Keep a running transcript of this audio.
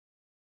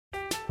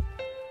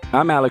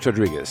I'm Alex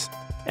Rodriguez.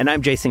 And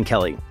I'm Jason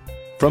Kelly.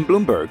 From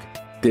Bloomberg,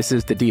 this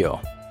is The Deal.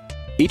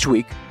 Each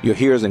week, you'll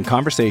hear us in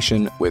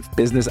conversation with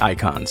business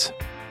icons.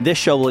 This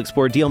show will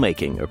explore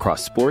deal-making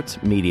across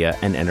sports, media,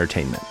 and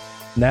entertainment.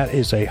 That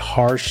is a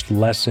harsh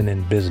lesson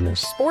in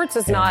business. Sports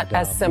is not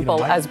as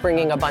simple as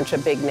bringing a bunch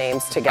of big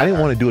names together. I didn't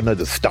want to do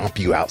another stomp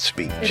you out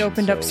speech. It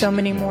opened up so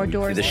many more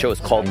doors. The show is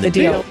called The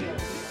Deal.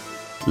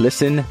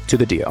 Listen to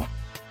The Deal.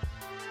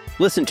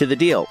 Listen to The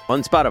Deal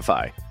on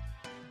Spotify.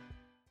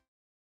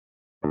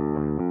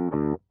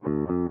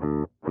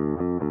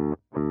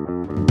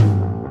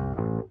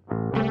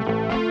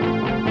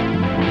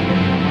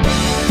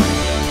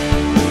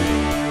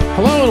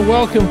 Hello and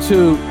welcome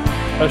to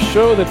a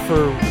show that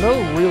for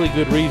no really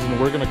good reason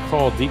we're going to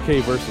call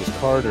DK versus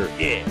Carter.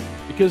 Yeah.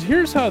 Because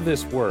here's how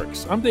this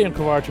works. I'm Dan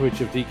Kovacevic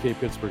of DK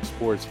Pittsburgh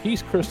Sports.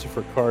 He's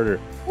Christopher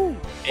Carter. Ooh,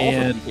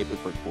 and also DK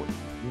Pittsburgh Sports.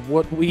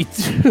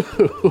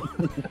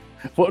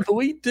 What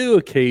we do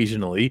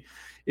occasionally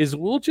is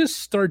we'll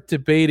just start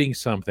debating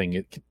something.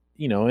 And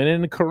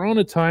in the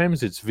Corona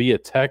times, it's via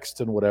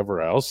text and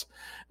whatever else.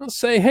 I'll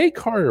say, hey,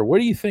 Carter, what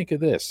do you think of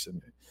this?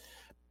 And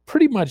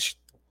pretty much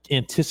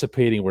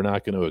anticipating we're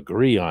not going to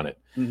agree on it.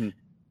 Mm-hmm.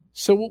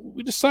 So what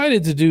we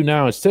decided to do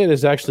now instead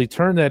is actually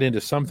turn that into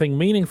something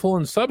meaningful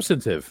and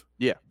substantive.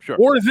 Yeah, sure.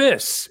 Or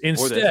this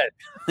instead.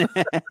 Or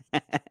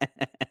this.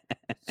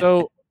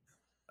 So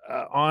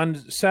on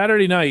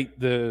Saturday night,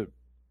 the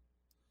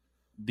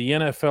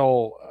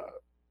NFL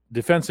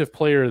Defensive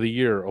Player of the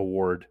Year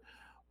award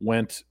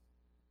went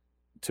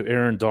to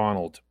Aaron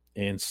Donald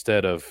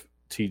instead of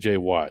TJ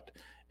Watt.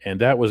 And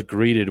that was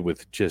greeted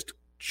with just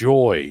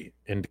joy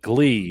and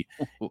glee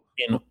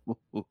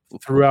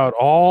throughout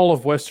all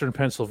of Western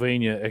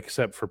Pennsylvania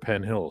except for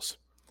Penn Hills.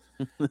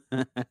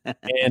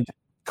 And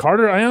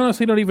Carter, I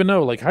honestly don't even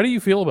know. Like, how do you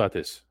feel about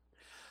this?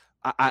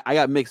 I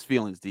got mixed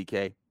feelings,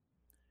 DK.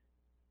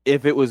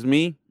 If it was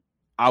me,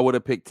 I would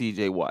have picked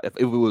TJ Watt. If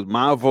it was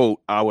my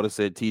vote, I would have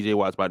said TJ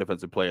Watt's my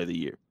Defensive Player of the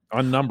Year.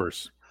 On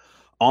numbers.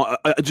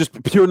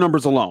 Just pure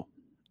numbers alone.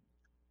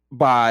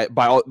 But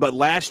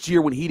last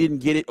year when he didn't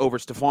get it over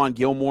Stephon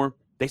Gilmore,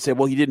 they said,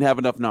 well, he didn't have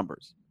enough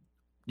numbers.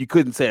 You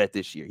couldn't say that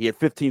this year. He had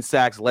 15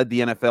 sacks, led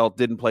the NFL,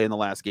 didn't play in the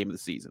last game of the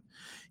season.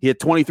 He had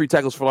 23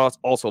 tackles for loss,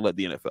 also led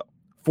the NFL.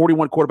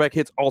 41 quarterback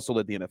hits, also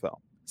led the NFL.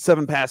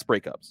 7 pass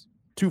breakups,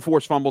 2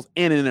 forced fumbles,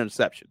 and an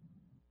interception.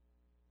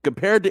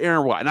 Compared to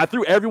Aaron Watt. And I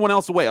threw everyone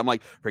else away. I'm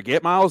like,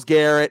 forget Myles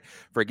Garrett,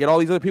 forget all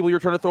these other people you're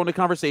trying to throw into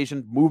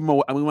conversation, move them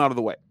out of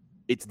the way.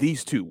 It's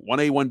these two,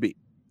 1A, 1B.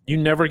 You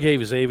never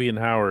gave Xavier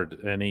Howard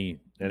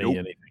anything.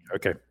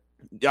 Okay.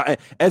 Yeah,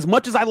 as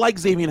much as I like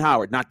Xavier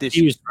Howard, not this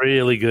year. He was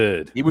really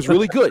good. He was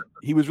really good.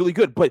 He was really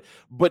good.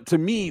 But to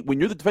me, when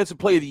you're the Defensive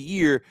Player of the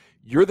Year,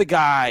 you're the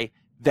guy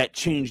that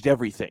changed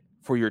everything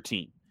for your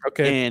team.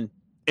 Okay.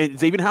 And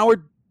Xavier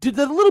Howard did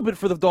that a little bit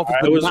for the Dolphins.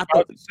 I was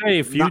about to say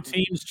a few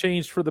teams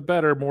changed for the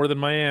better more than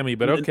Miami,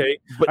 but okay.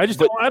 I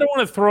don't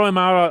want to throw him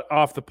out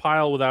off the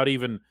pile without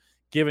even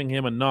giving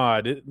him a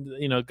nod.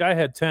 Guy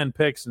had 10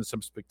 picks and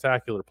some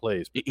spectacular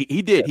plays.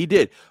 He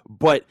did.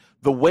 But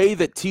the way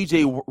that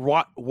TJ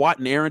Watt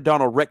and Aaron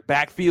Donald wrecked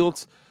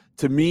backfields,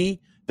 to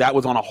me, that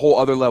was on a whole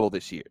other level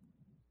this year.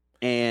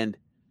 And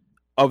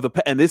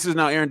this is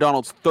now Aaron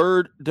Donald's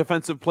 3rd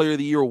Defensive Player of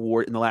the Year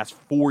award in the last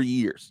 4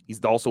 years. He's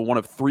also one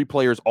of 3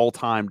 players all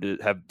time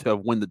to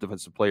win the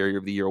Defensive Player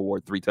of the Year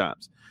award 3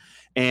 times.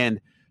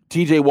 And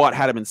TJ Watt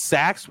had him in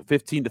sacks,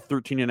 15 to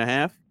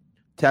 13.5.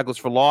 Tackles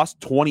for loss,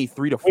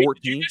 23 to 14.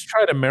 Did you just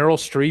try to Meryl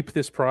Streep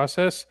this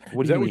process?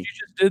 What Is do that you what mean?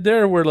 you just did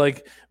there? Where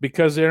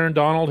because Aaron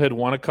Donald had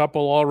won a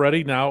couple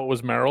already, now it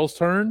was Meryl's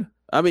turn?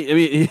 I mean,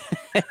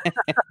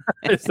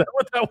 is that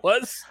what that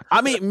was?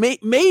 I mean,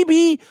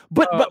 maybe,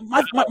 but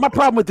my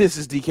problem with this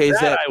is DK is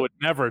that I would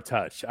never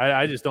touch.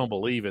 I just don't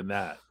believe in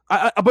that.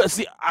 But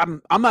see,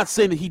 I'm not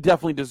saying that he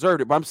definitely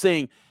deserved it, but I'm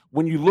saying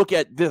when you look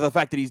at the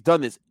fact that he's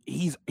done this,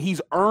 he's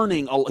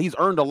earned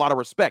a lot of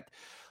respect.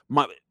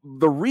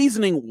 The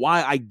reasoning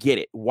why I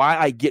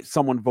get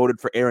someone voted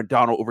for Aaron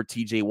Donald over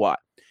TJ Watt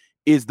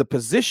is the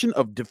position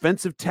of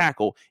defensive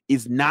tackle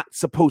is not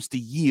supposed to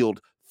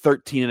yield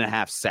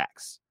 13.5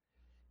 sacks.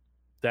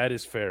 That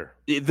is fair.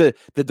 The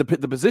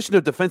position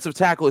of defensive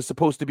tackle is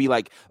supposed to be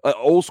like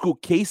old school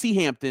Casey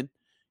Hampton.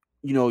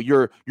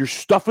 You're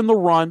stuffing the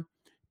run.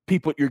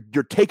 People,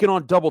 you're taking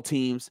on double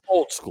teams.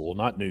 Old school,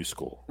 not new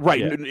school. Right,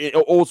 yeah.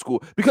 Old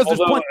school. Because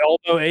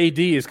although AD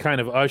is kind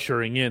of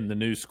ushering in the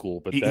new school,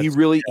 but he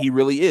really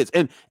is.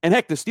 And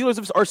heck, the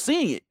Steelers are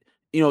seeing it.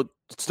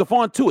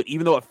 Stephon Tuitt,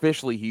 even though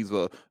officially he's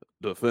a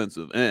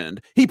defensive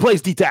end, he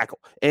plays D tackle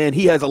and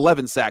he has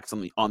 11 sacks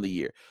on the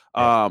year.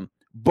 Yeah.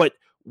 But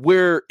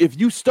where if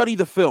you study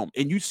the film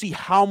and you see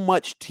how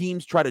much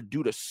teams try to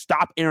do to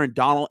stop Aaron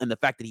Donald and the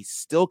fact that he's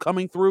still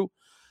coming through,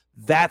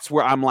 that's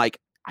where I'm like,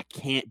 I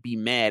can't be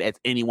mad at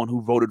anyone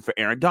who voted for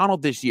Aaron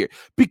Donald this year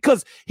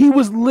because he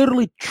was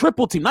literally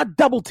triple teamed, not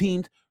double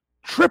teamed,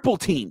 triple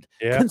teamed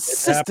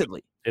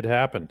consistently. It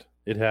happened.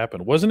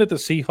 Wasn't it the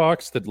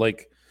Seahawks that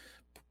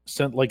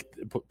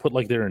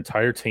put their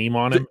entire team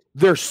on him?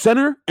 Their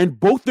center and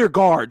both their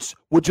guards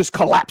would just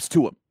collapse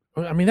to him.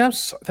 I mean,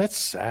 that's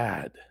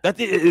sad. That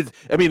is,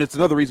 I mean, it's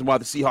another reason why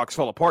the Seahawks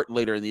fell apart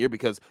later in the year,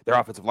 because their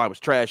offensive line was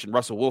trash and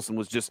Russell Wilson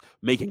was just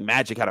making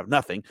magic out of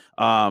nothing.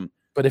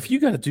 But if you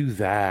got to do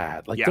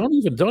that, like, Yeah.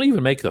 don't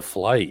even make the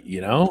flight,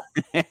 you know?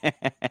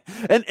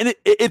 and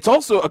it's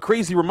also a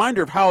crazy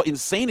reminder of how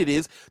insane it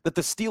is that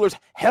the Steelers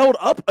held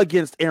up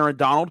against Aaron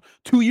Donald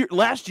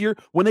last year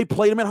when they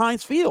played him at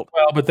Heinz Field.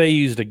 Well, but they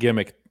used a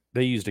gimmick.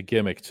 They used a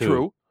gimmick too.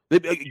 True.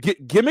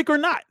 Gimmick or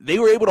not, they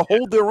were able to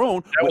hold their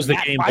own. That was the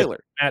Matt game.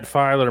 Filer. Matt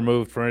Filer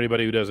moved, for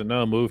anybody who doesn't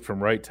know, moved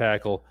from right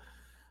tackle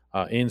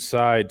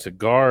inside to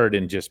guard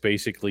and just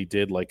basically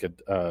did like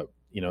a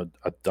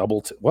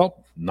double.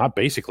 Well, not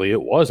basically,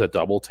 it was a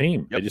double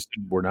team.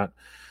 Yep.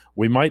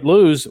 We might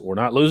lose. We're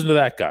not losing to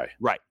that guy.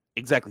 Right.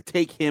 Exactly.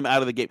 Take him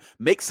out of the game.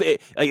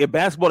 Like in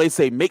basketball, they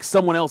say make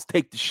someone else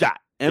take the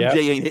shot.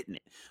 MJ ain't hitting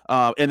it.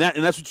 And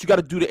that's what you got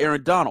to do to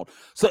Aaron Donald.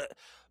 So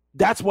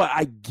that's why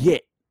I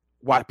get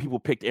why people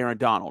picked Aaron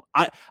Donald.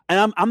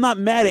 I'm not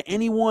mad at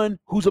anyone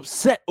who's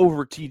upset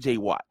over TJ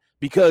Watt,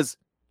 because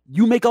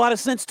you make a lot of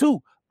sense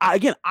too. I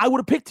would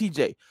have picked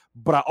TJ,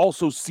 but I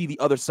also see the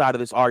other side of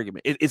this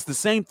argument. It's the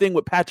same thing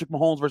with Patrick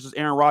Mahomes versus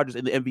Aaron Rodgers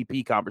in the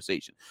MVP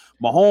conversation.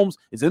 Mahomes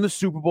is in the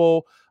Super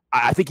Bowl.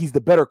 I think he's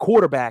the better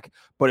quarterback,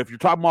 but if you're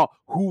talking about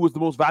who was the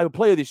most valuable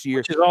player this year,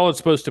 Which is all it's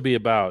supposed to be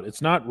about.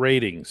 It's not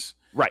ratings.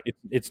 right?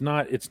 It's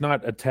not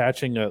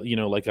attaching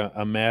like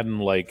a Madden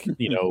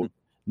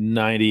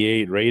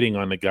 98 rating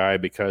on the guy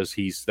because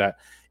he's that.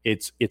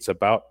 It's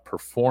about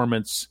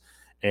performance,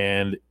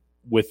 and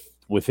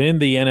within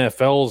the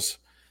NFL's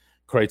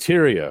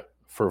criteria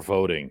for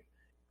voting,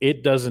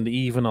 it doesn't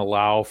even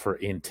allow for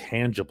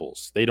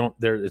intangibles.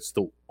 It's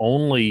the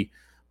only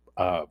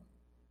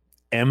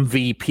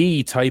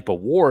MVP type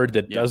award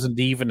that doesn't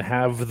even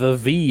have the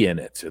V in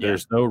it.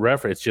 There's no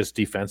reference. It's just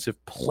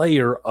defensive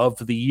player of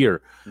the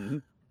year. Mm-hmm.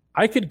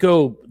 I could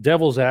go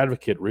devil's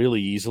advocate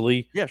really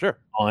easily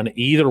on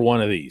either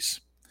one of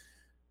these.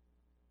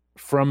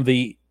 From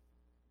the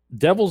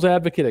devil's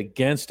advocate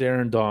against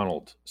Aaron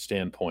Donald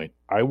standpoint,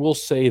 I will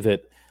say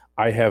that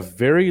I have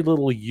very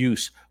little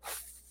use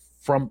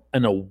from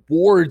an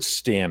award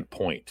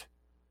standpoint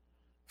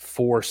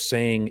for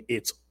saying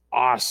it's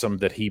awesome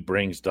that he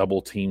brings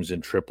double teams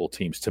and triple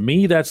teams. To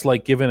me, that's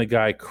like giving a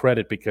guy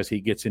credit because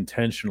he gets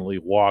intentionally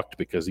walked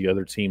because the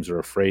other teams are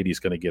afraid he's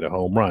going to get a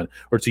home run,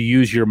 or to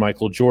use your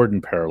Michael Jordan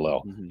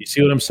parallel. Mm-hmm. You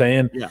see what I'm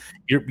saying? Yeah.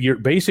 You're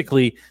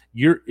basically,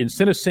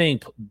 instead of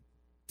saying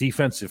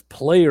defensive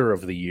player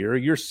of the year,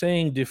 you're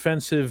saying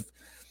defensive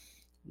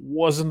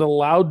wasn't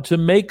allowed to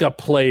make a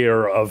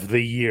player of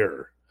the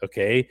year.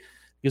 Okay.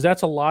 Because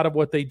that's a lot of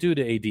what they do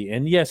to AD.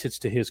 And yes, it's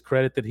to his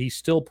credit that he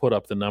still put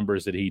up the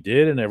numbers that he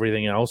did and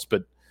everything else.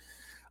 But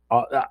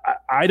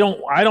I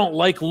don't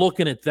like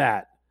looking at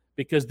that,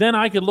 because then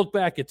I could look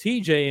back at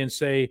TJ and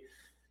say,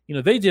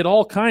 they did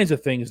all kinds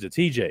of things to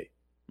TJ.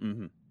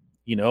 Mm-hmm.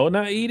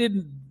 Now he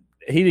didn't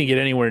get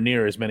anywhere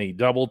near as many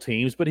double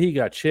teams, but he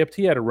got chipped.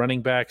 He had a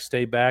running back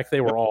stay back.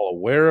 They were all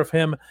aware of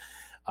him.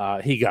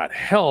 He got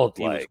held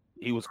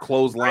he was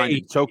clotheslined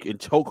and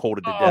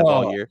chokeholded to death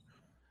all year.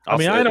 I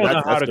don't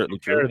know how to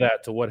compare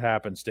that to what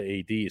happens to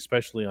AD,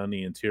 especially on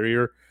the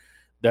interior.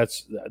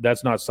 That's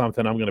not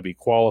something I'm going to be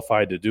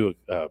qualified to do,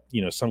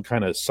 some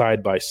kind of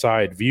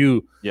side-by-side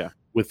view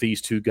with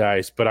these two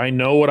guys. But I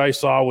know what I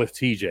saw with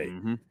TJ.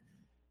 Mm-hmm.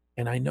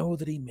 And I know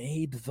that he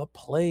made the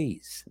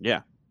plays.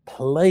 Yeah.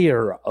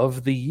 Player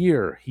of the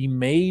year. He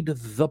made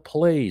the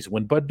plays.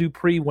 When Bud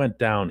Dupree went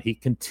down, he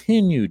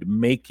continued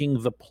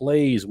making the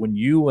plays when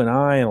you and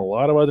I and a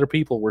lot of other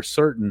people were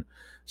certain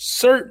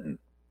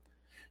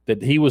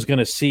that he was going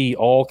to see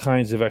all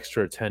kinds of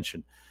extra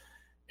attention,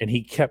 and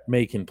he kept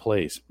making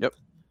plays. Yep.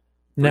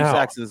 Now,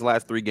 sacks in his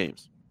last 3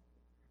 games.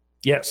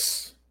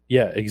 Yes.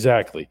 Yeah,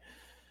 exactly.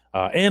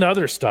 And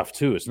other stuff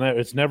too.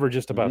 It's never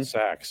just about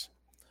sacks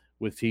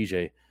with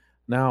TJ.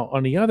 Now,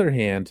 on the other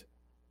hand,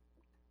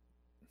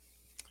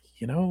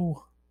 AD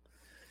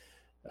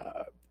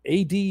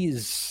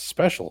is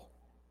special.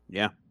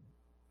 Yeah.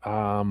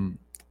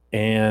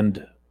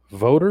 And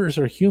voters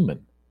are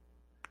human.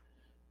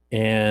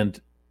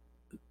 And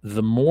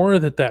the more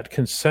that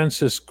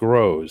consensus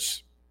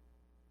grows,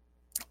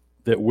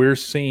 that we're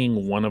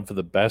seeing one of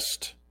the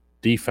best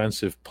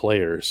defensive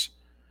players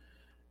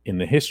in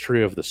the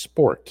history of the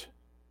sport.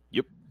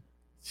 Yep.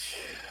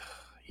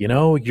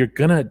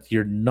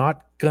 You're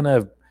not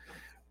gonna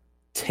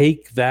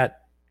take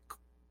that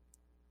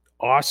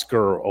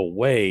Oscar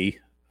away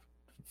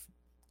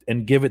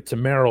and give it to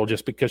Meryl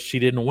just because she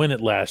didn't win it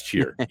last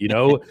year.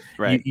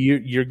 Right.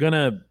 You're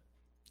gonna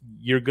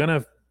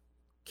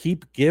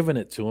keep giving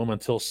it to him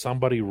until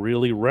somebody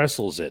really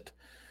wrestles it.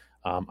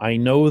 I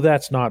know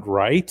that's not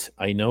right.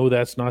 I know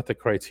that's not the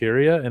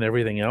criteria and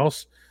everything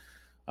else.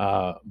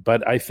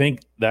 But I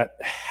think that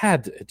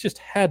it just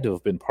had to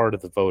have been part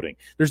of the voting.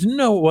 There's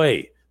no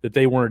way that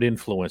they weren't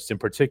influenced, in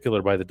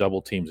particular by the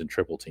double teams and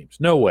triple teams.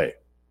 No way.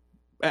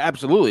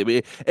 Absolutely. I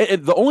mean,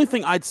 the only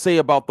thing I'd say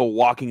about the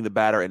walking the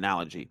batter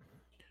analogy,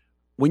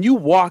 when you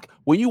walk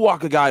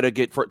a guy to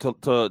get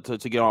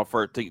to get on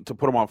first, to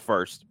put him on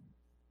first,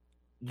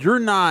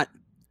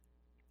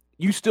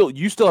 you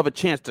still have a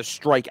chance to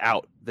strike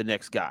out the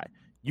next guy.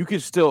 You can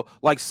still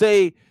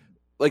say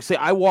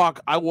I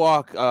walk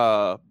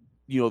the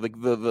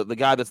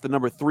guy that's the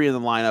number 3 in the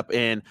lineup,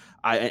 and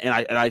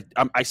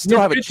I still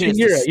have a chance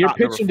to stop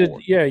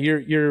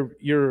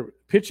you're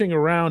pitching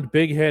around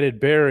big-headed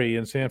Barry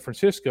in San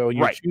Francisco, and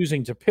you're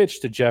choosing to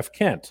pitch to Jeff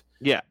Kent.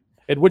 Yeah.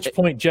 At which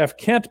point Jeff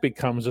Kent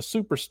becomes a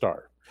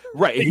superstar.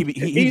 Right.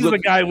 He's the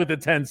guy with the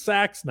 10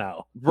 sacks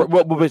now.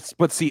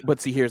 But see,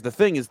 here's the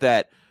thing is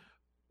that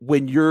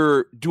when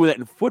you're doing that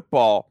in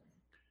football,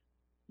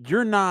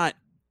 you're not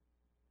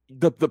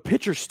the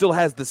pitcher still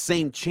has the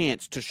same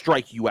chance to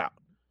strike you out.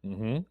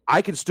 Mm-hmm.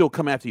 I can still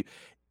come after you.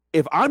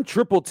 If I'm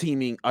triple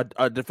teaming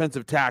a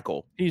defensive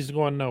tackle, he's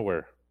going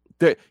nowhere.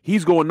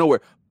 He's going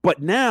nowhere.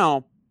 But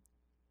now,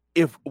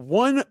 if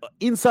one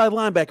inside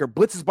linebacker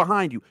blitzes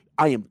behind you,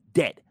 I am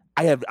dead.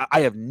 I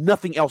have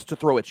nothing else to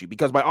throw at you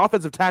because my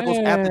offensive tackles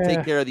have to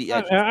take care of the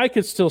edges. I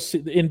could still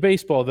see in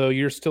baseball, though,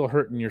 you're still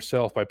hurting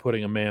yourself by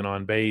putting a man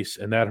on base,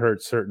 and that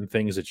hurts certain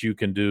things that you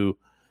can do.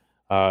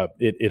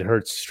 It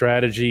hurts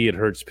strategy. It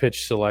hurts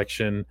pitch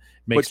selection.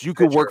 But you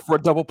could work for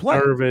a double play.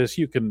 Nervous.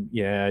 You can.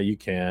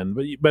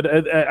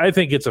 But I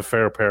think it's a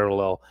fair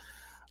parallel.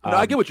 No,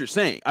 I get what you're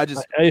saying.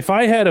 If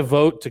I had a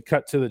vote to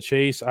cut to the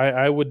chase,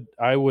 I would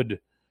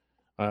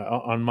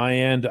on my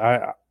end,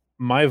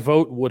 my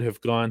vote would have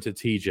gone to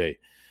TJ.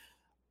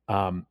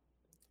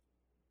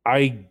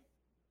 I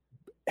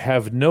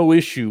have no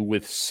issue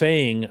with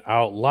saying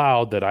out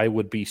loud that I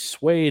would be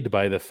swayed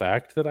by the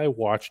fact that I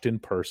watched in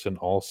person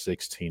all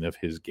 16 of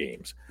his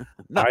games.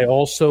 No. I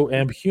also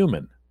am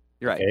human.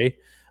 You're right. Okay?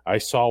 I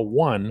saw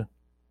one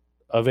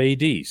of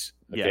AD's.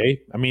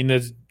 Okay. Yeah. I mean,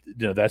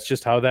 that's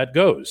just how that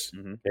goes.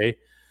 Mm-hmm. Okay.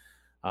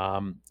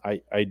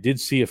 I did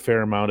see a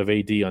fair amount of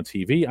AD on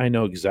TV. I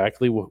know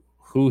exactly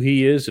who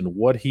he is and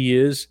what he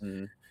is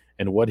and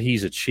what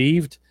he's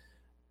achieved,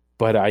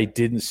 but I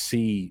didn't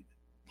see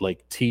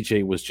like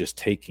TJ was just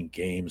taking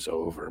games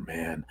over,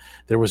 man.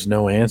 There was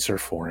no answer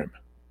for him.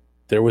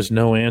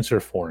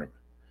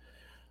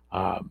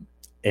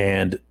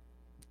 And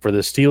for the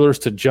Steelers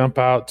to jump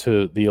out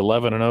to the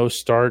 11-0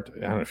 start, I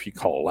don't know if you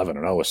call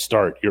 11-0 a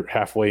start. You're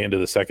halfway into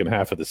the second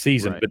half of the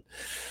season, right.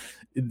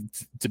 But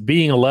to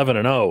being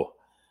 11-0,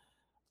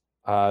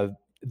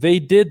 they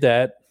did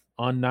that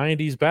on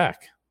 90's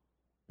back.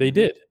 They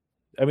did.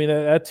 I mean,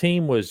 that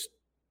team was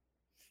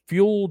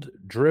fueled,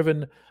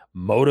 driven,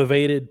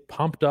 motivated,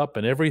 pumped up,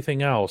 and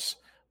everything else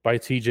by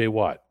TJ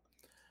Watt.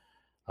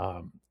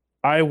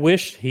 I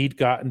wish he'd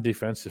gotten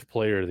Defensive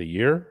Player of the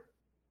Year.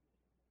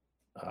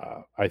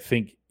 I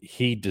think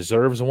he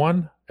deserves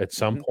one at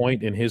some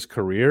point in his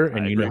career,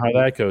 and you know how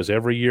that goes.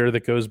 Every year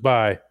that goes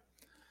by,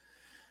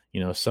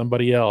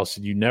 somebody else,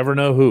 you never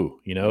know who.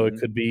 It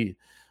could be,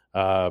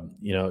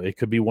 it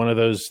could be one of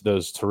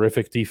those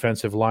terrific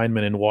defensive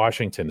linemen in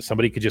Washington.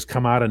 Somebody could just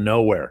come out of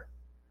nowhere,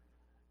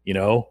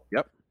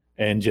 Yep.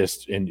 And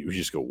you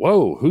just go,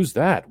 whoa, who's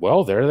that?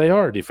 Well, there they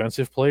are,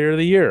 Defensive Player of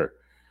the Year.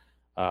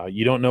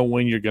 You don't know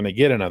when you're going to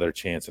get another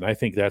chance, and I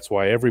think that's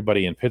why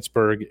everybody in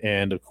Pittsburgh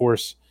and, of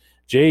course,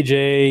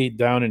 JJ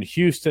down in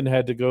Houston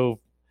had to go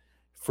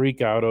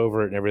freak out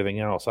over it and everything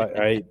else.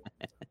 I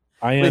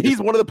he's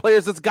one of the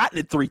players that's gotten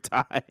it 3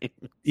 times.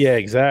 Yeah,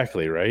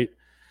 exactly. Right.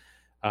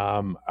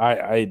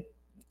 I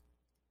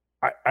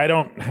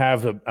don't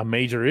have a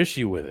major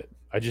issue with it.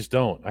 I just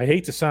don't. I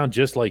hate to sound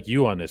just like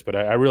you on this, but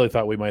I really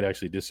thought we might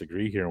actually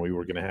disagree here and we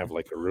were going to have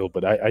like a real,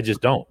 but I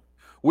just don't.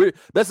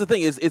 That's the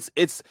thing is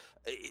it's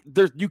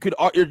there. You can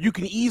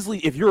easily,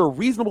 if you're a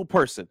reasonable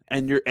person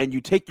and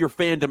you take your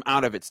fandom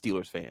out of it,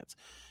 Steelers fans,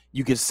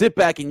 you can sit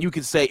back and you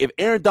can say, if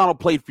Aaron Donald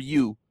played for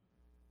you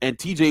and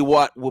TJ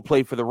Watt will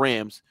play for the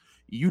Rams,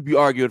 you'd be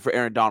arguing for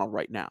Aaron Donald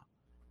right now.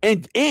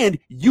 And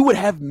you would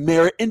have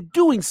merit in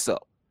doing so.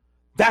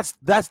 That's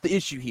the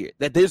issue here.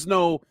 That this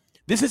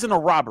isn't a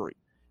robbery.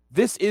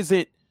 This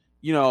isn't,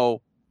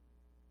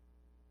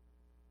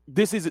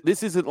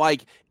 this isn't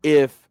like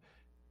if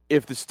the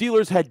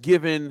Steelers had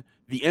given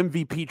the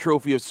MVP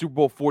trophy of Super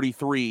Bowl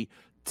 43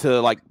 to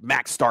like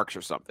Max Starks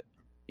or something.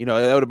 It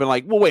would have been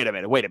like, well, wait a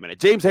minute.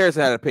 James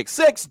Harrison had a pick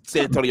 6.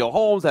 San Antonio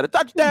Holmes had a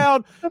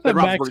touchdown.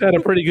 Max had a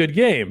pretty good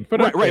game.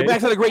 But right.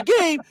 Max had a great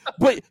game.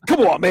 But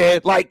come on,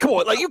 man.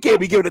 You can't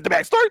be giving it to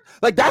Max Starks.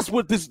 Like, that's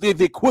what the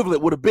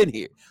equivalent would have been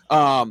here.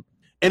 And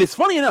it's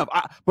funny enough,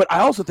 but I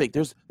also think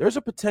there's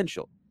a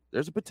potential.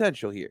 There's a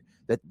potential here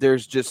that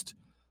there's just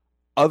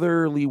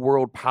otherly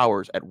world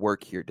powers at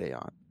work here,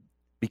 Dayon.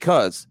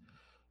 Because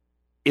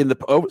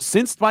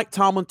since Mike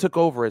Tomlin took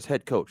over as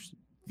head coach,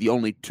 the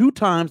only 2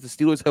 times the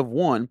Steelers have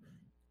won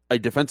a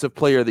Defensive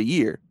Player of the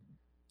Year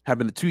have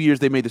been the 2 years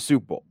they made the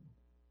Super Bowl.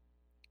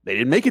 They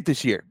didn't make it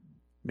this year.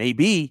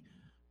 Maybe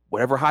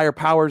whatever higher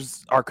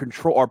powers are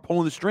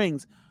pulling the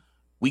strings,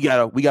 we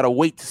gotta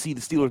wait to see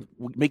the Steelers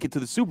make it to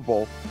the Super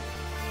Bowl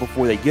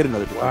before they get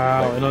another player.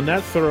 Wow! And on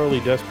that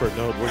thoroughly desperate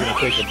note, we're going to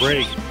take a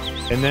break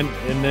and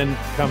then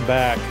come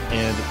back,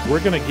 and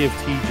we're going to give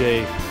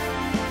TJ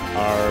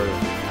our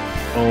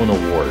own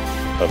award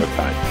of a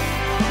kind.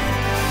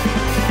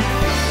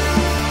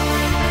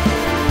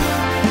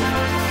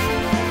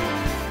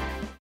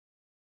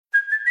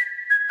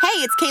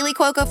 Kaylee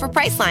Cuoco for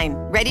Priceline.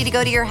 Ready to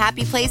go to your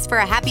happy place for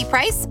a happy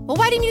price? Well,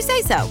 why didn't you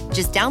say so?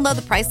 Just download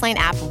the Priceline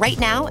app right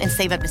now and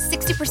save up to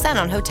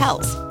 60% on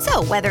hotels.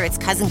 So whether it's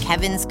Cousin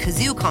Kevin's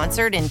Kazoo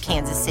Concert in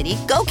Kansas City,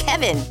 go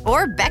Kevin,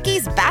 or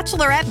Becky's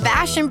Bachelorette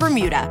Bash in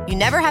Bermuda, you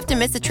never have to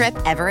miss a trip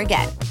ever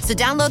again. So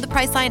download the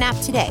Priceline app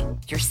today.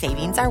 Your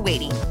savings are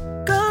waiting.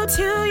 Go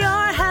to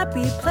your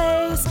happy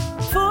place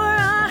for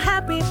a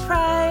happy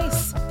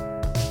price.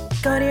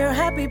 Go to your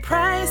happy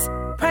price,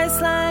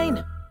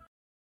 Priceline.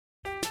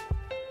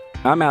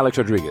 I'm Alex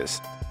Rodriguez.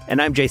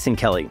 And I'm Jason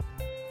Kelly.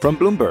 From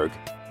Bloomberg,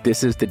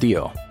 this is The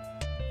Deal.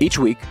 Each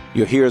week,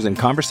 you'll hear us in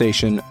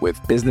conversation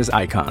with business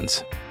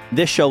icons.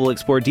 This show will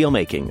explore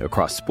deal-making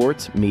across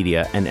sports,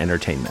 media, and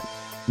entertainment.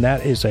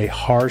 That is a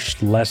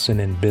harsh lesson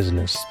in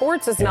business.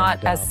 Sports is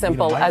not as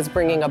simple as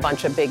bringing a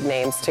bunch of big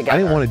names together. I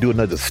didn't want to do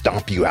another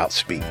stomp you out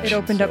speech. It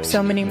opened up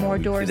so many more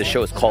doors. The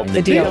show is called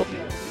The Deal.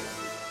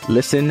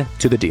 Listen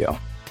to The Deal.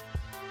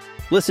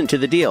 Listen to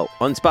The Deal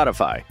on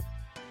Spotify.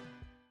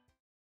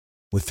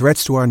 With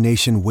threats to our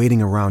nation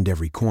waiting around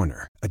every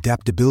corner,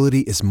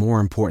 adaptability is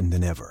more important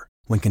than ever.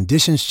 When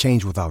conditions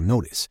change without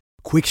notice,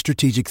 quick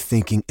strategic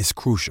thinking is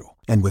crucial.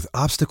 And with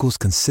obstacles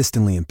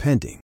consistently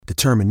impending,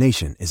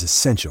 determination is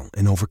essential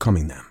in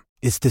overcoming them.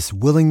 It's this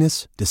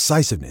willingness,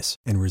 decisiveness,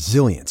 and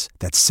resilience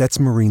that sets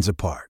Marines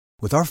apart.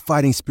 With our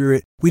fighting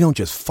spirit, we don't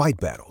just fight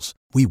battles,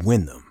 we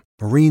win them.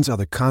 Marines are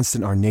the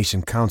constant our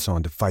nation counts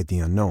on to fight the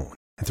unknown.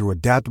 And through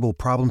adaptable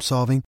problem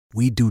solving,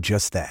 we do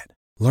just that.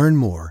 Learn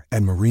more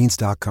at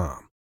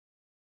Marines.com.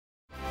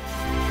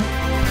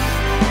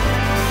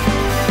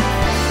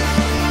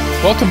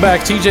 Welcome back.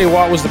 TJ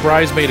Watt was the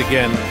bridesmaid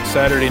again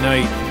Saturday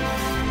night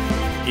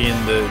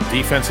in the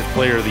Defensive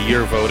Player of the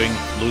Year voting,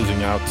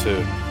 losing out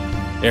to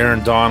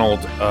Aaron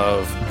Donald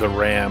of the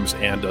Rams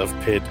and of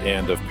Pitt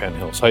and of Penn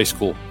Hills High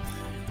School.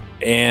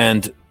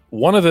 And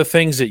one of the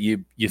things that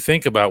you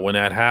think about when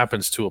that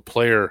happens to a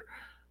player,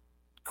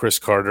 Chris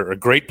Carter, a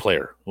great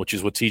player, which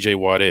is what TJ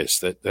Watt is.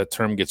 That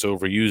term gets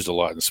overused a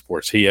lot in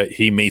sports.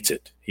 He meets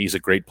it. He's a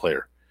great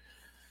player.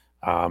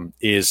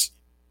 Is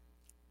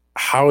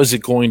how is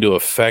it going to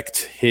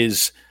affect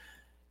his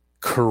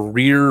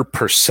career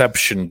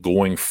perception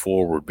going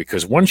forward?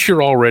 Because once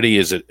you're already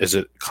as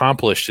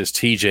accomplished as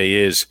TJ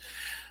is,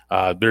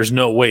 there's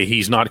no way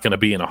he's not going to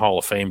be in a Hall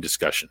of Fame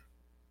discussion.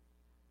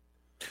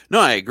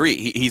 No, I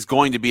agree. He's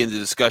going to be in the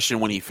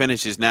discussion when he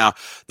finishes. Now,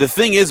 the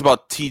thing is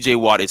about TJ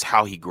Watt is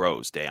how he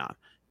grows, Dayon.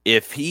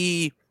 If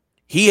he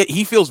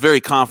feels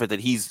very confident that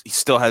he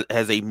still has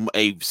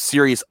a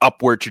serious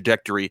upward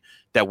trajectory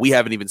that we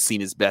haven't even seen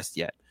his best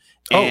yet.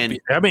 And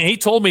I mean, he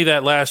told me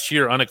that last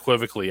year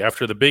unequivocally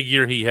after the big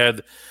year he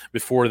had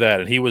before that,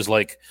 and he was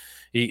like,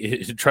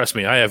 "Trust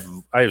me, I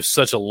have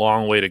such a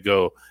long way to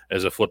go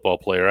as a football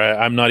player.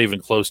 I'm not even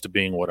close to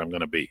being what I'm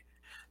going to be."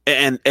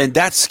 And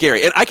that's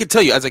scary. And I can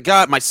tell you, as a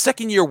guy, my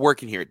second year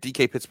working here at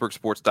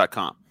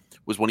DKPittsburghSports.com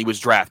was when he was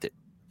drafted,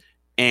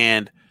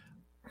 and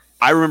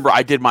I remember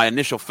I did my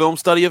initial film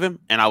study of him,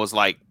 and I was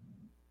like,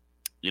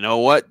 you know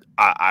what?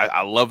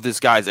 I love this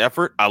guy's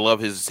effort. I love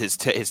his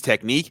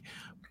technique.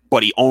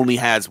 But he only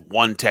has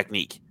one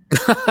technique.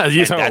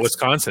 You know,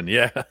 Wisconsin,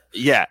 yeah.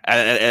 Yeah,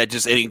 and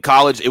just in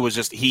college, it was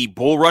just he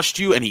bull rushed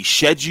you and he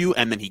shed you,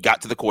 and then he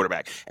got to the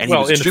quarterback. And he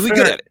was extremely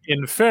good at it.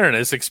 In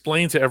fairness,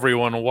 explain to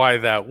everyone why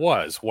that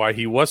was, why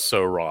he was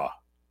so raw.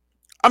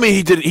 I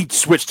mean, he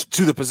switched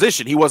to the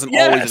position. He wasn't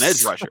always an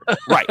edge rusher.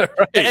 Right.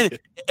 Right.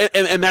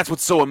 And that's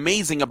what's so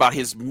amazing about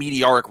his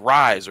meteoric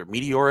rise, or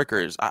meteoric,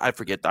 or I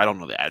forget. I don't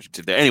know the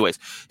adjective there. Anyways,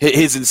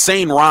 his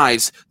insane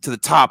rise to the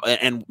top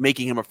and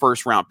making him a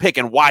first-round pick,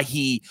 and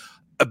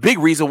a big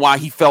reason why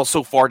he fell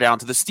so far down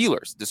to the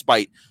Steelers,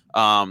 despite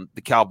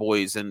the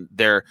Cowboys, and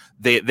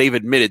they've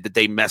admitted that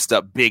they messed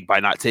up big by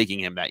not taking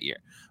him that year.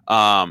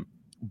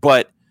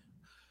 But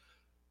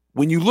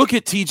when you look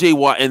at TJ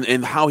Watt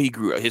and how he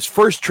grew, his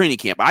first training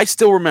camp, I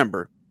still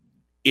remember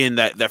in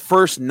that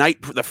first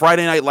night, the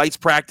Friday Night Lights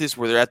practice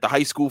where they're at the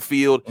high school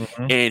field,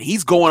 and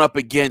he's going up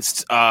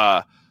against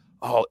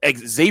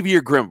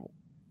Xavier Grimble.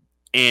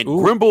 And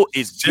Grimble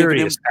is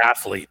serious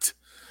athlete,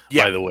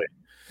 by the way.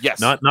 Yes.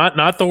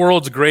 Not the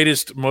world's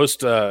greatest, most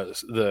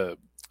the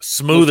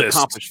smoothest, most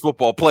accomplished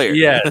football player.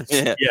 Yes,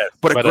 yes.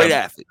 But a great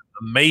athlete.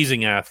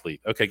 Amazing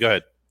athlete. Okay, go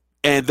ahead.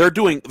 And they're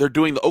doing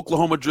the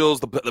Oklahoma drills,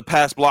 the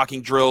pass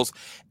blocking drills,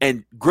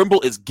 and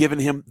Grimble is giving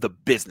him the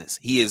business.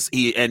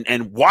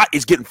 And Watt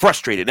is getting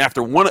frustrated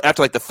after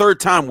like the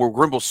third time where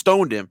Grimble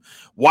stoned him.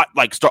 Watt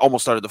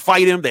almost started to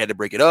fight him. They had to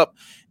break it up.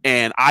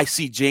 And I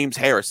see James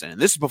Harrison,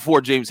 and this is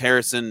before James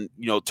Harrison,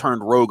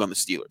 turned rogue on the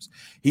Steelers.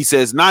 He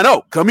says,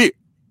 "9-0, come here."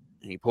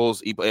 And he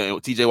pulls.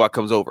 TJ Watt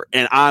comes over,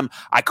 and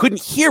I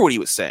couldn't hear what he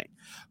was saying,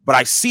 but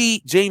I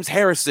see James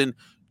Harrison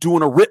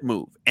doing a rip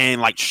move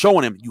and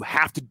showing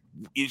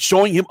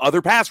him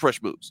other pass rush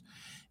moves.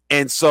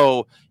 And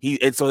so he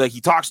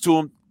talks to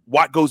him.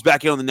 Watt goes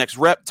back in on the next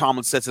rep.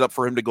 Tomlin sets it up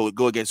for him to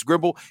go against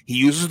Grimble. He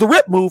uses the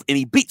rip move and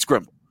he beats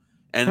Grimble.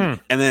 And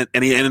then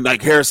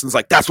Harrison's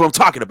like, "That's what I'm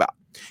talking about."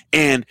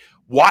 And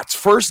Watt's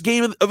first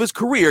game of his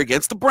career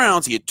against the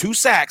Browns, he had 2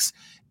 sacks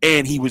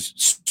and he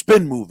was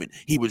spin moving,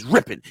 he was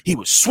ripping, he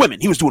was swimming,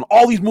 he was doing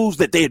all these moves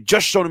that they had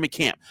just shown him in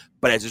camp.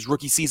 But as his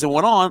rookie season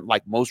went on,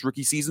 like most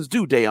rookie seasons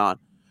do, Dayon,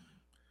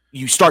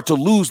 you start to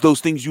lose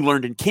those things you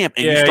learned in camp.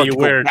 And you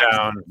wear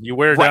down. You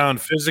wear down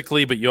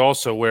physically, but you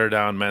also wear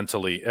down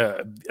mentally.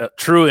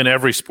 True in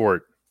every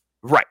sport.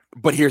 Right.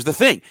 But here's the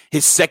thing.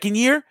 His second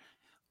year,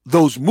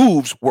 those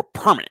moves were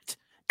permanent.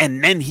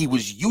 And then he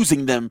was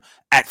using them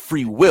at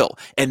free will.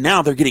 And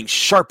now they're getting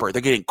sharper.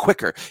 They're getting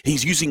quicker.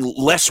 He's using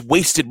less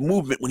wasted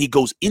movement when he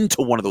goes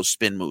into one of those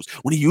spin moves,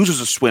 when he uses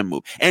a swim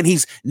move. And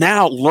he's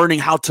now learning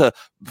how to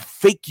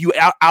fake you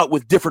out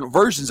with different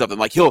versions of them.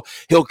 Like he'll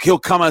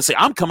come out and say,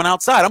 I'm coming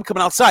outside.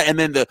 And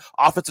then the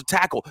offensive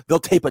tackle, they'll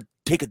take a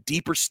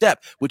deeper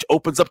step, which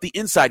opens up the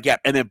inside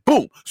gap. And then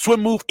boom,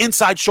 swim move,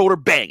 inside shoulder,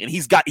 bang. And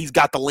he's got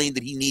the lane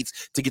that he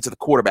needs to get to the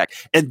quarterback.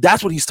 And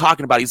that's what he's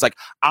talking about. He's like,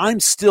 I'm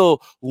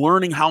still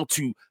learning how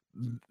to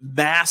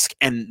mask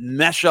and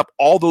mesh up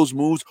all those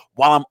moves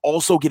while I'm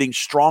also getting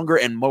stronger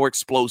and more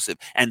explosive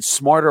and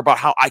smarter about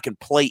how I can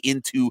play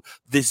into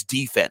this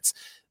defense.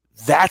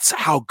 That's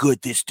how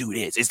good this dude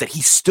is that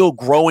he's still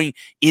growing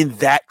in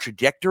that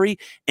trajectory.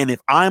 And if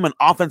I'm an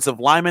offensive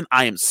lineman,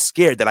 I am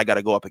scared that I got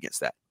to go up against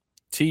that.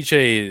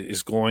 TJ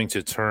is going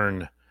to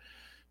turn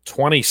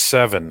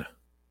 27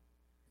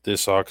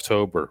 this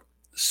October.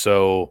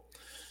 So,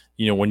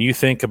 when you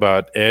think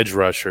about edge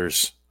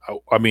rushers,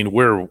 I mean,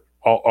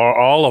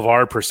 all of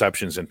our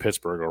perceptions in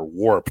Pittsburgh are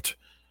warped,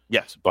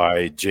 yes,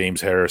 by James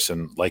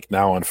Harrison, like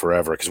now and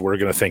forever, because we're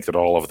going to think that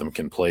all of them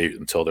can play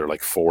until they're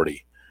like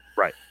 40.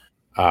 Right.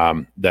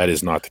 That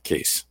is not the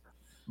case.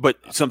 But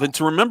something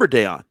to remember,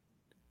 Dayon,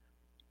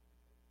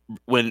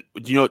 when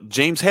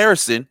James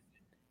Harrison,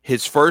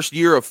 his first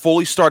year of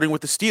fully starting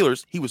with the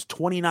Steelers, he was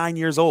 29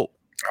 years old.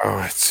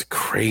 Oh, it's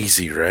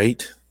crazy,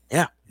 right?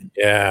 Yeah.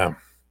 Yeah.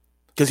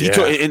 Because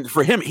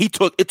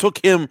it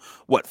took him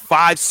what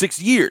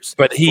 5-6 years.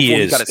 But he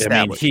is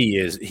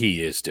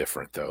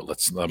different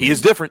though. He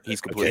is different.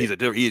 He's completely.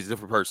 Okay. He's a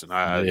different person.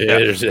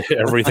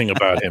 Everything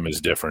about him is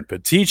different.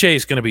 But TJ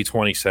is going to be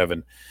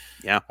 27.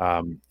 Yeah.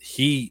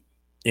 He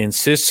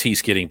insists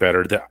he's getting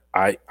better. That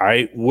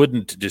I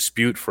wouldn't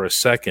dispute for a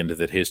second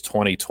that his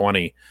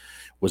 2020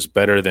 was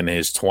better than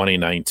his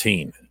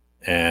 2019,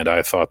 and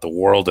I thought the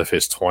world of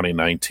his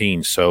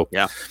 2019. So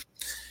yeah,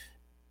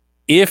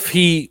 if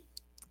he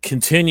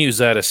continues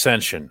that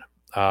ascension,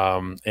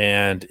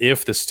 and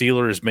if the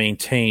Steelers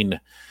maintain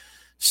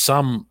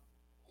some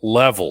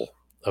level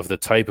of the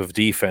type of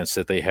defense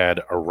that they had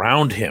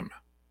around him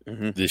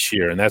this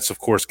year, and that's of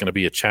course going to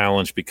be a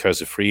challenge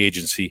because of free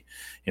agency,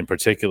 in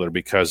particular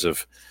because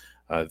of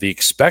the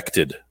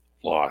expected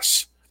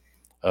loss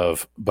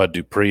of Bud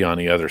Dupree on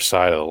the other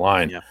side of the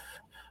line. Yeah.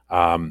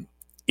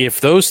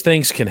 If those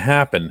things can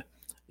happen,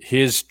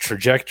 his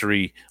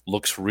trajectory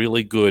looks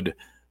really good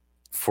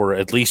for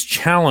at least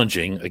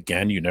challenging.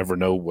 Again, you never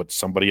know what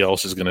somebody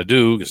else is going to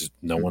do because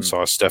no one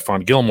saw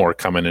Stephon Gilmore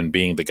coming and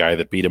being the guy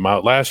that beat him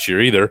out last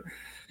year either.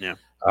 Yeah.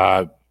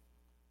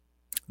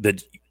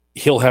 That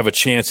he'll have a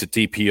chance at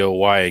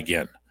DPOY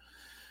again.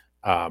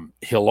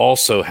 He'll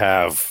also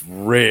have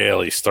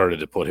really started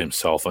to put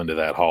himself into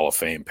that Hall of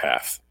Fame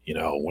path.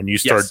 When you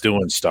start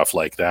doing stuff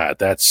like that,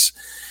 that's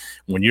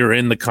when you're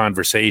in the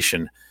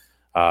conversation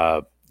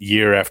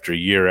year after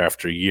year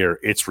after year,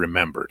 it's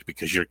remembered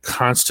because you're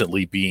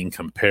constantly being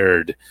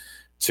compared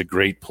to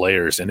great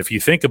players. And if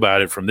you think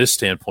about it from this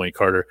standpoint,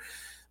 Carter,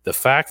 the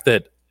fact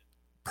that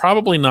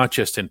probably not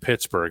just in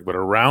Pittsburgh, but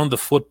around the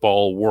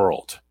football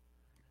world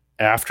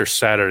after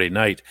Saturday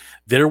night,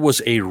 there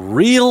was a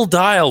real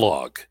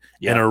dialogue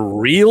and a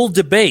real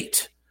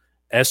debate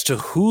as to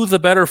who the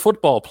better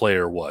football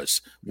player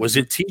was. Was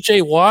it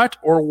TJ Watt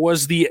or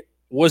was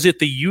it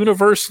the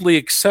universally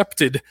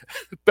accepted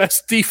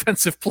best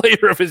defensive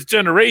player of his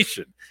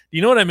generation?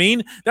 You know what I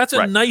mean? That's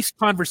a nice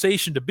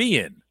conversation to be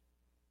in.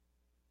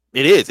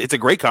 It is. It's a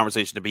great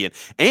conversation to be in.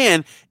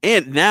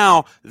 And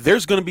now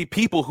there's going to be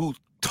people who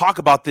talk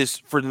about this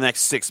for the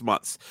next 6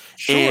 months.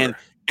 Sure.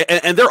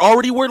 And there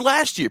already were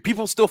last year.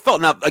 People still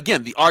felt. Now,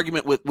 again, the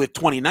argument with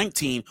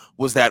 2019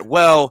 was that,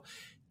 well,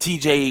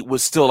 TJ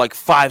was still like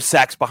 5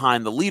 sacks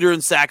behind the leader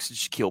in sacks,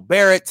 Shaquille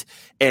Barrett.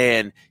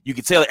 And you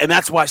could say, and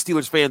that's why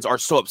Steelers fans are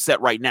so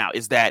upset right now,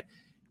 is that,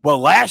 well,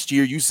 last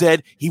year you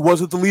said he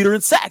wasn't the leader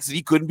in sacks and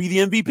he couldn't be the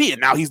MVP. And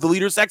now he's the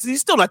leader in sacks and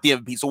he's still not the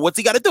MVP. So what's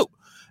he got to do?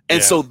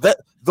 And so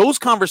those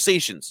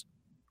conversations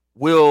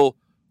will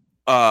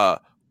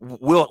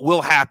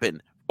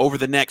happen over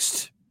the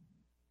next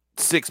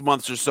 6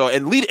 months or so,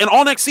 and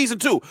all next season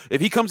too. If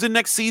he comes in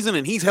next season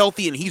and he's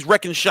healthy and he's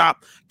wrecking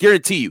shop,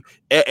 guarantee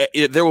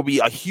you there will be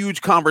a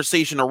huge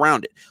conversation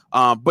around it.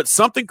 But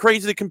something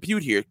crazy to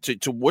compute here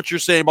to what you're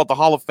saying about the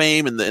Hall of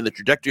Fame and the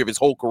trajectory of his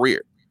whole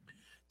career.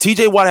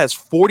 TJ Watt has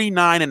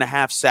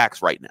 49.5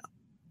 sacks right now.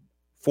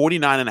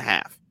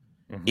 49.5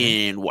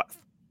 in what?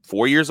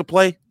 4 years of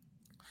play?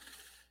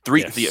 4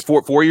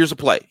 years of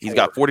play. He's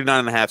got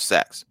 49.5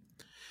 sacks.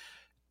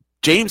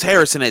 James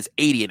Harrison has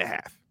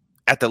 80.5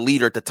 at the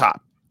leader at the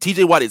top.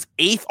 TJ Watt is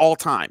 8th all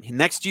time.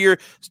 Next year,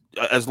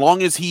 as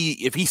long as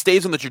if he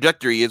stays on the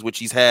trajectory he is, which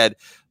he's had,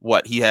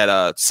 he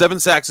had 7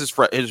 sacks his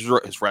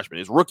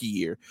rookie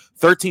year,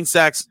 13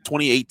 sacks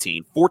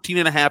 2018,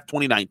 14.5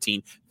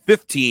 2019,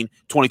 15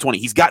 2020.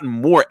 He's gotten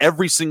more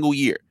every single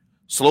year,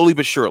 slowly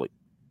but surely.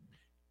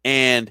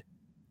 And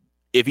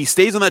if he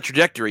stays on that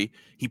trajectory,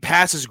 he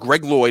passes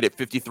Greg Lloyd at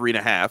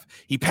 53.5.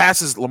 He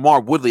passes Lamar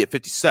Woodley at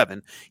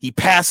 57. He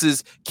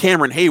passes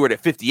Cameron Hayward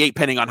at 58,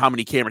 depending on how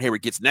many Cameron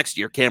Hayward gets next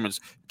year. Cam's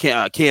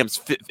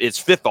is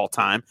 5th all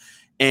time,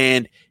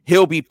 and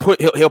he'll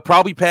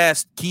probably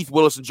pass Keith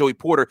Willis and Joey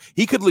Porter.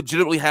 He could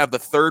legitimately have the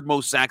 3rd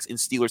most sacks in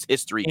Steelers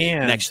history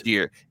next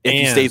year if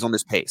he stays on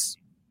this pace.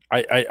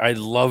 I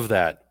love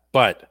that,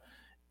 but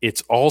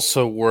it's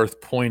also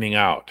worth pointing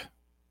out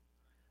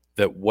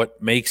that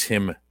what makes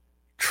him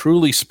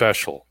truly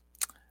special,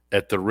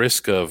 at the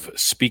risk of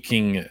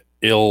speaking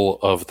ill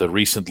of the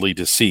recently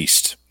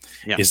deceased,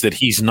 is that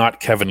he's not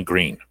Kevin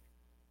Green.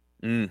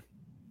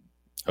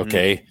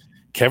 Okay?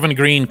 Kevin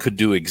Green could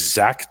do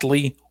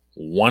exactly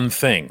one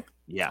thing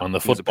on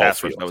the football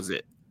field. That was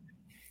it.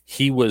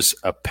 He was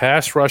a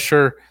pass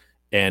rusher,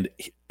 and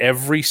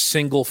every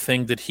single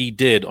thing that he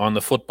did on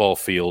the football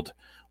field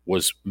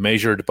was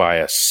measured by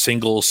a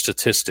single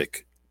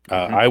statistic.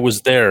 I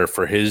was there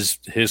for his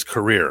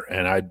career,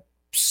 and I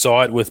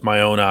saw it with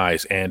my own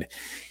eyes, and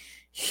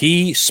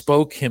he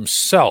spoke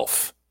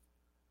himself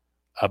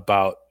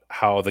about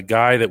how the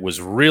guy that was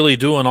really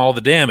doing all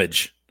the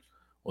damage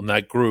on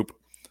that group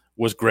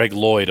was Greg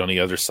Lloyd on the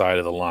other side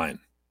of the line.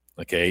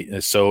 Okay,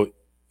 and so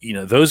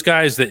those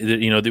guys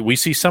that we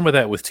see some of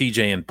that with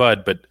TJ and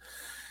Bud, but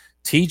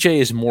TJ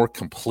is more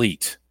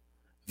complete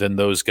than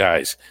those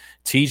guys.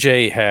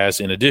 TJ has,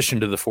 in addition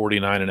to the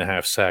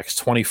 49.5 sacks,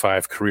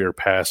 25 career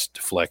pass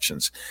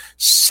deflections,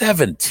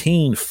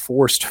 17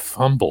 forced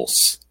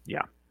fumbles.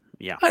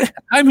 Yeah.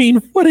 I mean,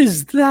 what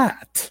is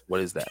that? What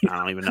is that? I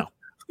don't even know.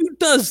 Who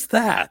does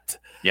that?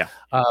 Yeah.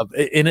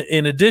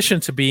 In addition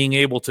to being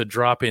able to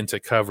drop into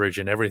coverage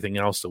and everything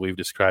else that we've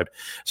described.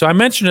 So I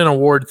mentioned an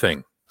award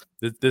thing.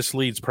 This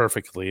leads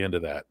perfectly into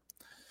that.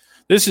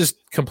 This is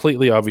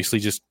completely, obviously,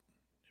 just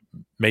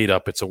made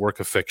up. It's a work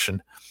of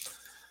fiction.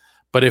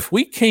 But if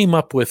we came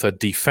up with a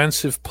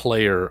defensive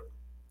player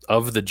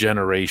of the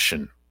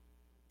generation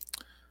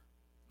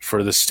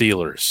for the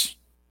Steelers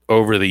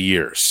over the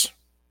years,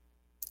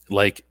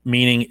 like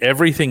meaning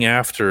everything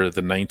after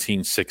the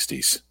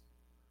 1960s,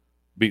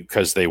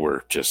 because they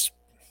were just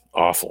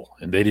awful,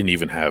 and they didn't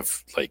even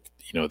have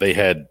they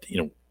had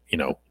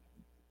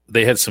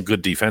they had some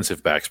good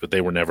defensive backs, but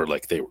they were never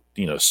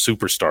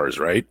superstars,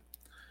 right?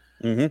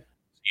 Mm-hmm.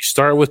 You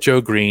start with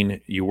Joe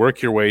Green, you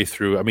work your way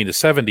through. I mean, the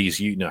 70s,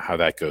 you know how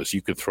that goes.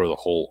 You could throw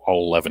all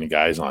 11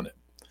 guys on it.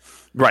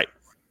 Right.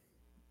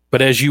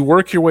 But as you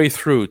work your way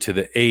through to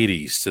the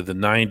 80s, to the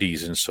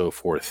 90s, and so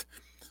forth,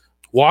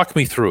 walk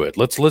me through it.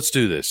 Let's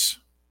do this.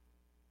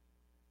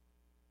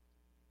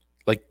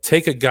 Like,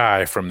 take a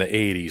guy from the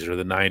 80s or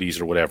the 90s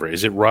or whatever.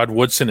 Is it Rod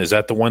Woodson? Is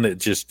that the one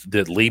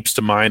that leaps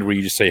to mind where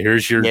you just say,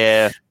 here's your...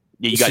 Yeah,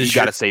 you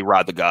got to say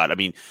Rod the God. I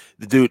mean,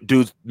 the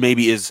dude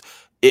maybe is...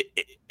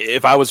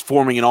 If I was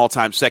forming an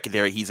all-time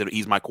secondary, he's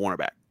my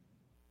cornerback.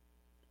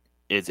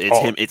 It's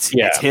him. It's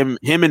him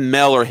and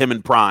Mel, or him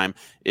and Prime.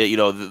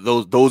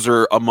 Those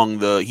are among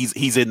the.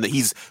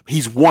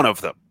 He's one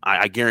of them.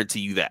 I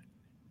guarantee you that.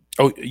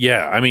 Oh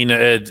yeah, I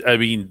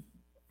mean,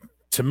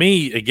 to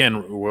me,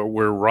 again,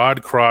 where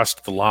Rod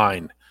crossed the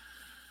line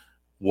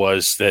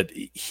was that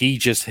he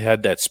just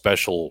had that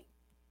special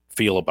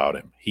feel about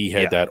him. He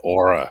had that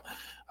aura.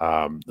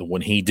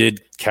 When he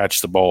did catch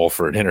the ball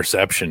for an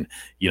interception,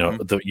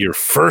 your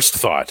first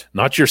thought,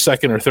 not your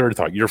second or third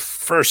thought, your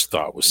first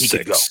thought was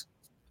 6.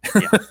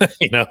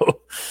 Yeah.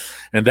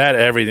 And that had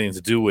everything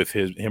to do with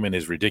him and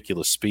his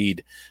ridiculous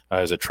speed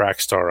as a track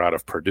star out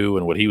of Purdue,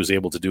 and what he was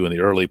able to do in the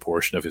early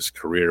portion of his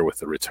career with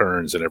the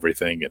returns and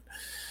everything.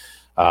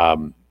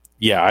 And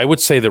I would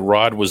say that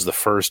Rod was the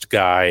first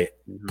guy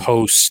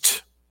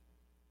post.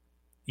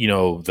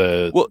 You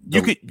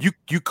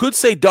could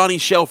say Donnie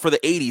Shell for the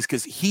 80s,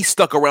 because he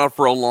stuck around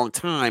for a long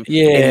time.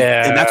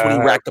 Yeah, and that's when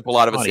he racked up a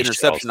lot of his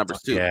interception numbers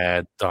too.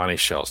 Yeah, Donnie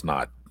Shell's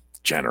not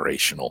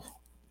generational.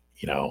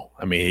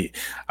 I mean,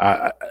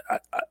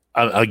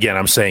 again,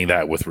 I'm saying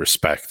that with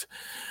respect.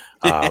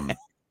 But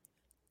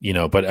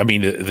I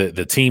mean,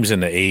 the teams in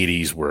the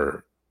 80s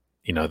were,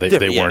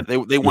 they weren't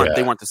they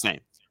weren't the same.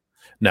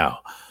 No.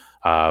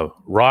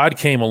 Rod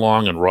came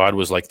along, and Rod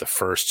was like the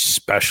first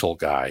special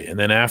guy. And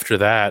then after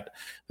that,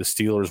 the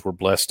Steelers were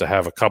blessed to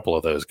have a couple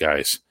of those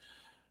guys,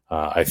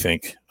 I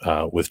think,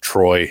 with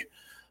Troy.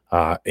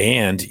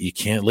 And you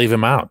can't leave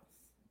him out.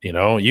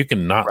 You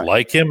can not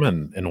like him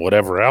and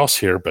whatever else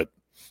here, but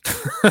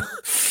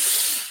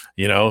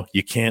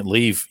you can't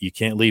leave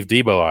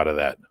Debo out of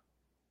that.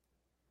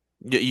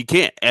 You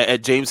can't.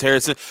 James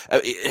Harrison or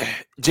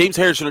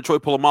Troy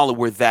Polamalu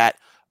were that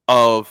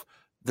of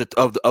the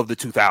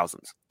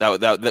 2000s.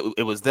 That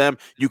it was them.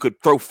 You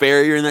could throw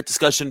Farrier in that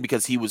discussion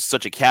because he was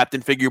such a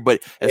captain figure,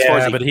 but as far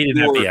as he didn't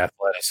have the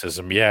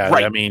athleticism. Yeah,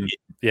 right. I mean,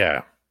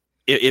 yeah.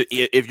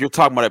 if you're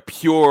talking about a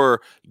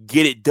pure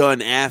get it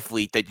done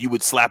athlete that you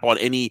would slap on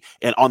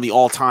on the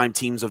all-time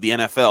teams of the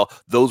NFL,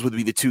 those would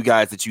be the two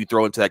guys that you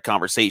throw into that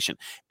conversation.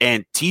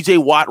 And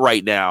TJ Watt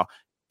right now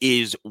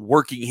is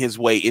working his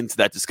way into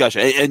that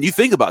discussion. And you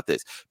think about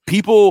this,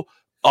 people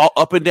all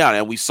up and down,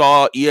 and we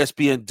saw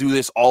ESPN do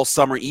this all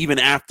summer, even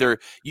after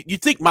you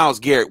think Myles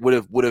Garrett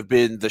would have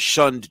been the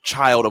shunned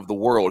child of the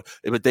world,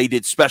 but they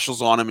did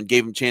specials on him and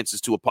gave him chances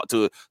to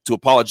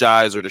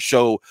apologize or to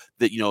show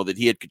that that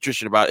he had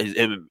contrition about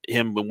him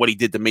and what he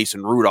did to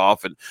Mason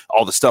Rudolph and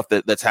all the stuff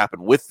that's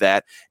happened with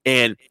that.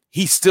 And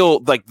he's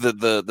still like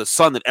the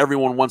son that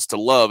everyone wants to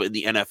love in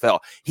the NFL.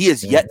 He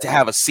has yet to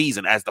have a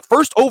season as the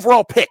first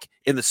overall pick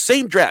in the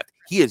same draft.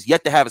 He has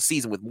yet to have a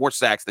season with more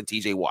sacks than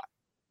TJ Watt.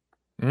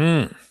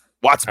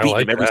 Watt's beating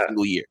him every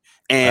single year.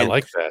 And I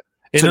like that.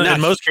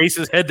 In most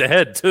cases, head to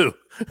head too.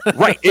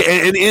 Right.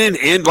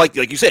 And like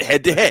you said,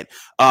 head to head.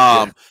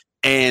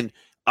 And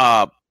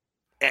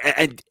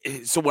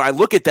so when I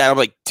look at that, I'm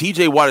like,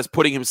 TJ Watt is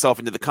putting himself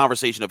into the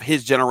conversation of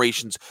his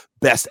generation's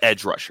best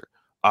edge rusher.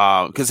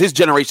 Because his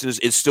generation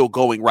is still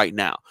going right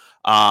now.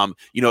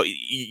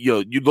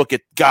 You look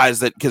at guys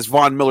because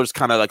Von Miller's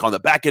kind of like on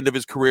the back end of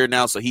his career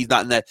now, so he's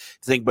not in that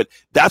thing. But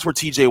that's where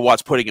TJ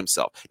Watt's putting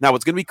himself. Now,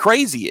 what's going to be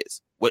crazy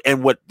is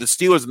what the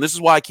Steelers, and this is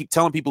why I keep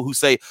telling people who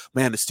say,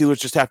 man, the Steelers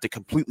just have to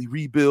completely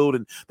rebuild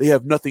and they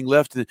have nothing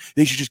left and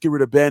they should just get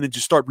rid of Ben and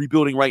just start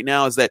rebuilding right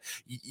now, is that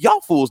y'all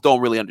fools don't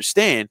really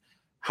understand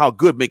how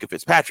good Minkah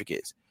Fitzpatrick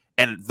is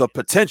and the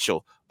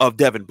potential of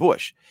Devin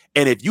Bush.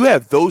 And if you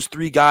have those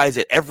three guys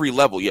at every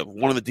level, you have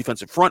one in the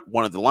defensive front,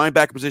 one at the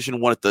linebacker position,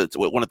 one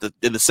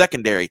in the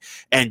secondary,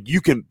 and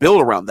you can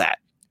build around that.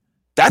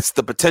 That's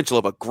the potential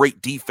of a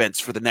great defense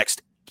for the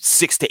next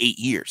 6 to 8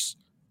 years.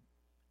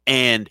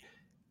 And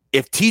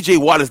if TJ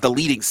Watt is the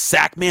leading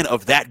sack man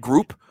of that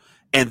group,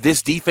 and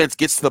this defense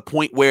gets to the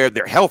point where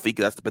they're healthy,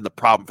 because that's been the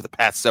problem for the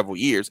past several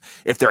years,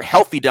 if they're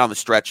healthy down the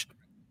stretch,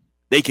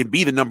 they can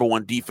be the number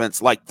one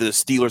defense like the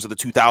Steelers of the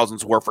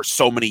 2000s were for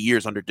so many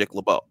years under Dick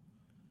LeBeau.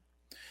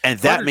 And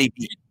that may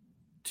be.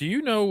 Do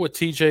you know what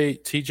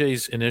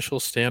TJ's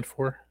initials stand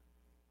for?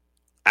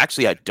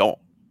 Actually, I don't.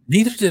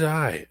 Neither did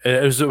I.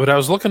 But I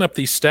was looking up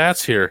these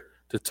stats here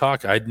to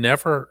talk. I'd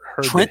never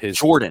heard Trent his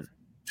Jordan.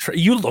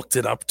 You looked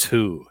it up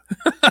too.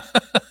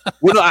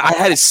 Well, no, I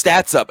had his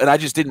stats up, and I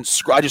just didn't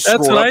scroll. I just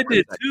That's scrolled what up I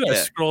did too. I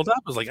scrolled up.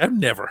 I was like, I've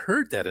never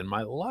heard that in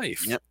my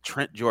life. Yep,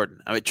 Trent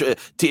Jordan. I mean,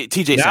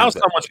 TJ. Now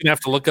someone's gonna have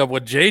to look up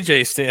what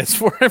JJ stands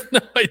for. I have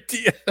no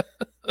idea.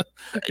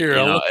 Here,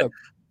 I'll look up.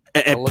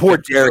 And poor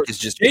Derek is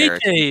just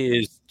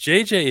JJ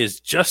is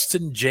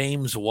Justin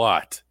James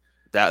Watt.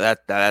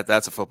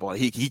 That's a football.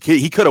 He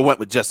could have went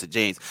with Justin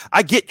James.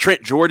 I get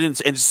Trent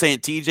Jordan's and just saying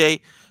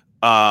TJ,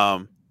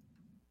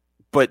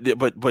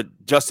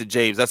 but Justin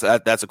James, that's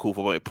a cool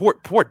football.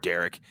 Poor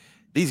Derek.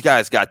 These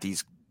guys got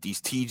these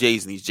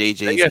TJs and these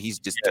JJs. And he's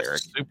just Derek.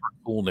 Super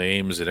cool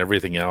names and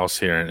everything else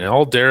here. And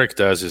all Derek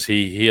does is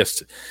he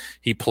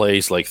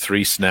plays like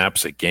 3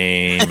 snaps a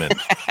game and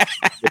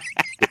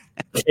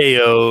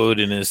KO'd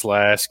in his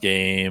last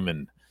game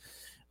and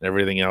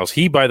everything else.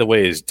 He, by the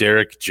way, is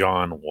Derek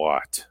John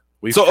Watt.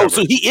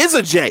 So he is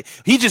a J.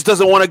 He just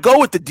doesn't want to go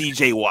with the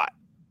DJ Watt.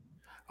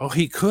 Oh,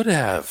 he could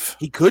have.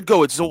 He could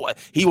go.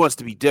 He wants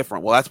to be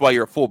different. Well, that's why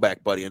you're a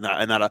fullback, buddy, and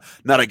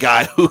not a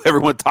guy who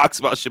everyone talks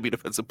about should be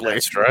defensive player.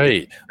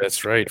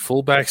 That's right.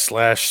 Fullback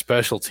 /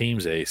 special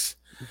teams ace.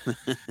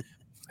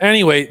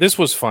 Anyway, this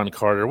was fun,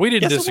 Carter. We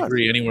didn't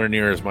disagree anywhere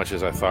near as much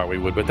as I thought we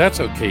would, but that's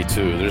okay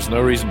too. There's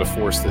no reason to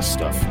force this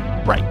stuff.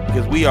 Right,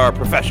 because we are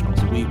professionals.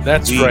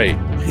 That's right.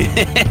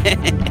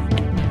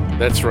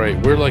 That's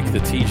right. We're like the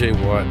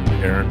TJ Watt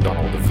and Aaron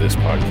Donald of this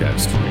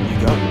podcast. There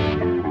you go.